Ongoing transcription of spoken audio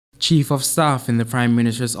Chief of Staff in the Prime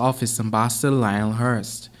Minister's office, Ambassador Lionel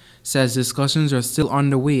Hurst, says discussions are still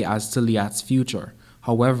underway as to liat's future.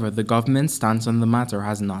 However, the government's stance on the matter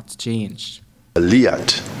has not changed.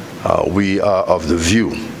 Liat, we are of the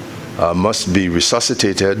view, must be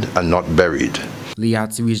resuscitated and not buried.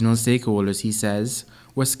 Liat's regional stakeholders, he says,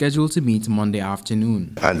 were scheduled to meet Monday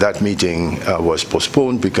afternoon. And that meeting was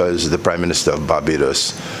postponed because the Prime Minister of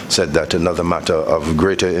Barbados said that another matter of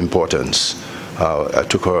greater importance would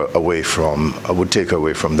take her away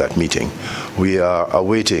from that meeting. We are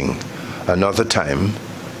awaiting another time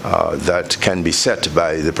that can be set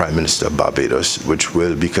by the Prime Minister of Barbados, which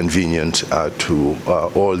will be convenient to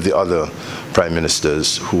all the other Prime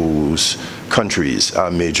Ministers whose countries are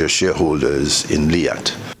major shareholders in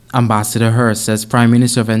liat. Ambassador Hurst says Prime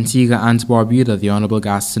Minister of Antigua and Barbuda, the Honourable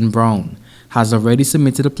Gaston Brown, has already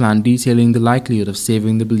submitted a plan detailing the likelihood of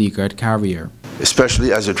saving the beleaguered carrier.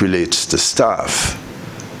 Especially as it relates to staff,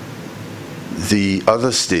 the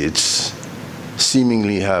other states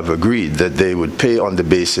seemingly have agreed that they would pay on the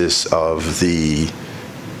basis of the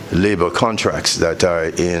labor contracts that are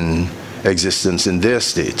in existence in their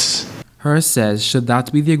states. Hurst says should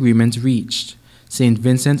that be the agreement reached, St.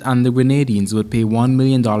 Vincent and the Grenadines would pay $1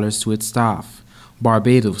 million to its staff,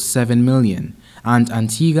 Barbados $7 million, and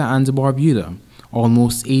Antigua and Barbuda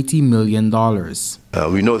almost $80 million.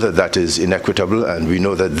 We know that that is inequitable, and we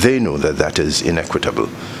know that they know that that is inequitable.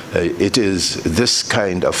 It is this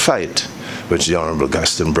kind of fight which the Honourable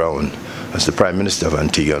Gaston Brown, as the Prime Minister of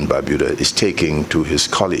Antigua and Barbuda, is taking to his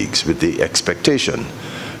colleagues with the expectation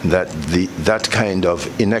that that kind of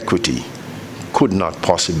inequity could not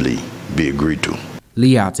possibly be agreed to.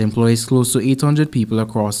 Liat employs close to 800 people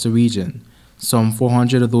across the region. Some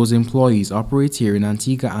 400 of those employees operate here in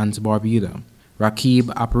Antigua and Barbuda. Rakib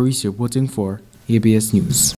Aparicio reporting for ABS News.